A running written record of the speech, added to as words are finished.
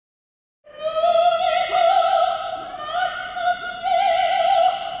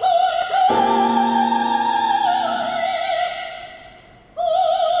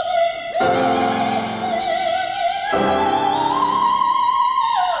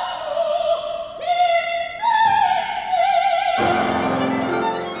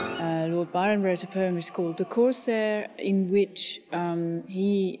Byron wrote a poem which is called The CORSARO, in which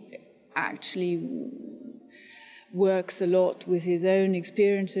he actually works a lot with his own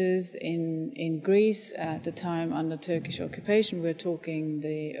experiences in Greece at the time under Turkish occupation. We're talking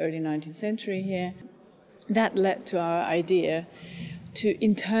the early 19th century here. That led to our idea to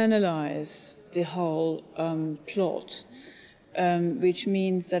internalize the whole plot, which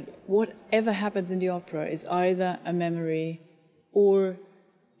means that whatever happens in the opera is either a memory or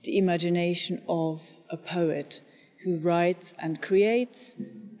the imagination of a poet who writes and creates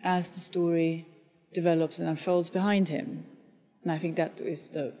as the story develops and unfolds behind him. And I think that is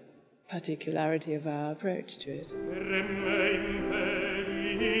the particularity of our approach to it.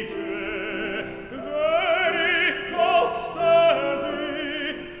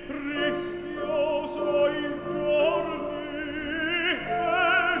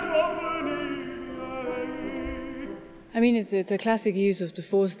 I mean, it's a classic use of the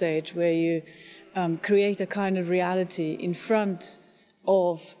four-stage where you create a kind of reality in front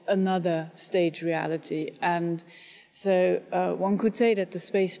of another stage reality. And so one could say that the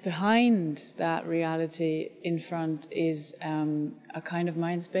space behind that reality in front is a kind of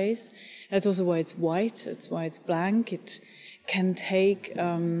mind space. That's also why it's white, that's why it's blank. It can take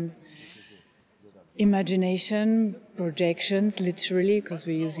imagination, projections, literally, because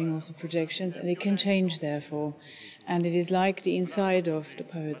we're using also projections, and it can change, therefore. And it is like the inside of the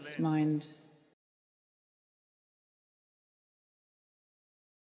poet's mind.